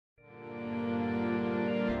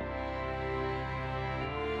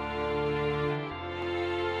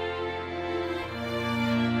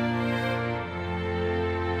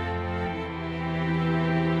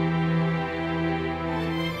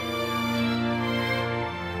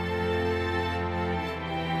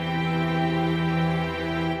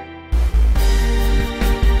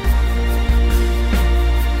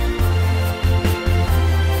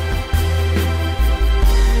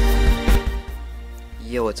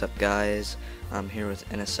what's up guys? I'm here with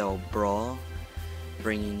NSL Brah,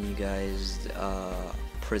 bringing you guys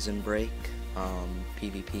Prison Break,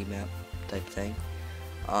 PvP map type thing.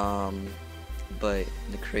 But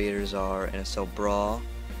the creators are NSL Brah,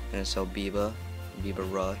 NSL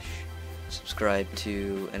Biba Rush. Subscribe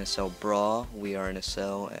to NSL Brah, we are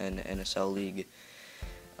NSL and NSL League.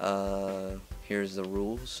 Here's the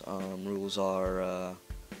rules. Rules are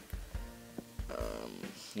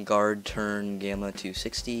guard turn gamma to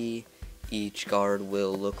 60. Each guard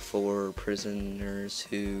will look for prisoners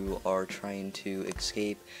who are trying to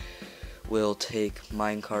escape. Will take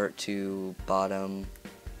minecart to bottom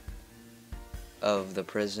of the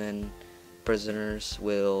prison. Prisoners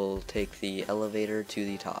will take the elevator to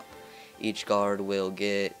the top. Each guard will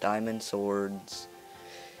get diamond swords.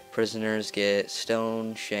 Prisoners get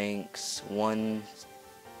stone shanks, 1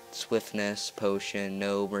 swiftness potion,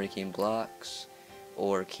 no breaking blocks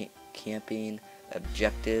or camping,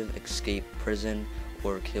 objective, escape prison,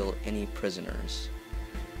 or kill any prisoners.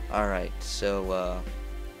 Alright, so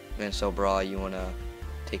NSL Brah, you want to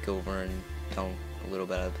take over and tell a little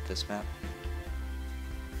bit about this map?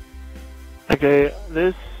 Okay,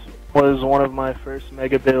 this was one of my first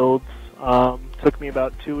mega builds. Took me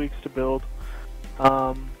about 2 weeks to build.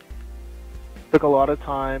 Took a lot of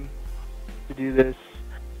time to do this.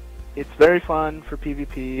 It's very fun for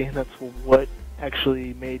PvP. That's what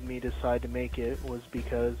actually made me decide to make it, was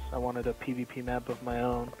because I wanted a PvP map of my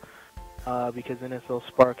own, because NSL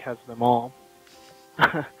Spark has them all.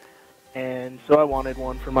 And so I wanted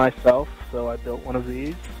one for myself, so I built one of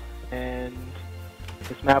these, and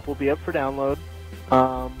this map will be up for download,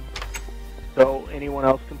 so anyone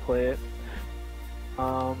else can play it.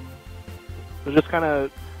 So just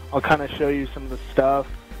I'll kind of show you some of the stuff,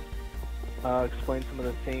 explain some of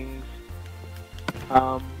the things.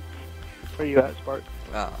 Where are you at, Spark?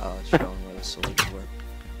 It's showing where the swords were.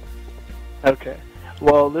 Okay.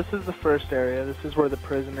 Well, this is the first area. This is where the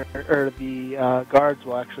guards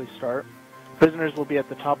will actually start. Prisoners will be at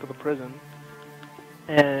the top of the prison,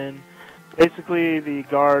 and basically the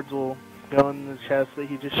guards will go in the chest that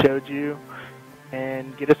he just showed you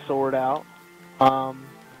and get a sword out.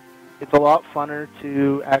 It's a lot funner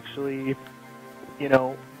to actually,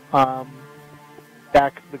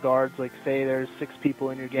 stack the guards. Like, say there's 6 people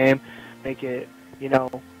in your game, make it,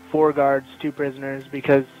 4 guards, 2 prisoners,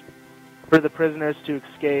 because for the prisoners to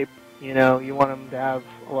escape, you want them to have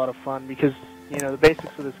a lot of fun, because, the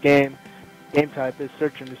basics of this game type is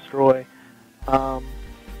search and destroy. You're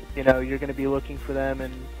going to be looking for them,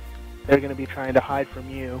 and they're going to be trying to hide from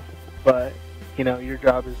you, but, your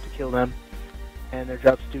job is to kill them, and their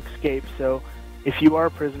job is to escape. So if you are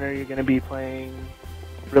a prisoner, you're going to be playing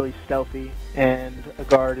really stealthy, and a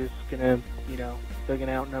guard is going to, they're going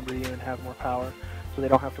to outnumber you and have more power, so they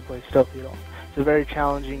don't have to play stealthy at all. It's a very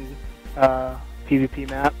challenging PvP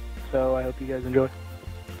map, so I hope you guys enjoy.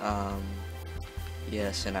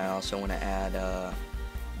 Yes, and I also want to add,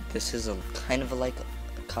 this is kind of like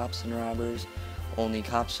Cops and Robbers, only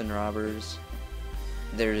Cops and Robbers,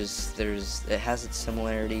 it has its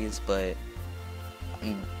similarities, but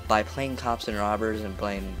by playing Cops and Robbers and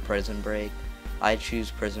playing Prison Break, I choose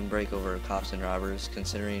Prison Break over Cops and Robbers,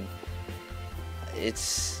 considering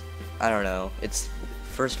it's, I don't know, it's,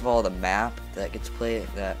 first of all, the map that gets played,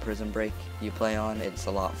 that Prison Break you play on, it's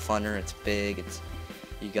a lot funner, it's big,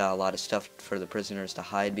 you got a lot of stuff for the prisoners to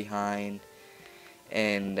hide behind,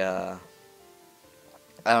 and I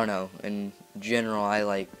don't know, in general I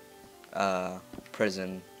like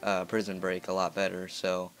Prison Break a lot better,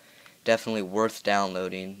 so definitely worth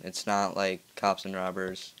downloading. It's not like Cops and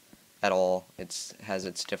Robbers at all. It has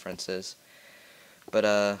its differences. But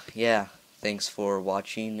yeah, thanks for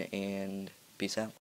watching, and peace out.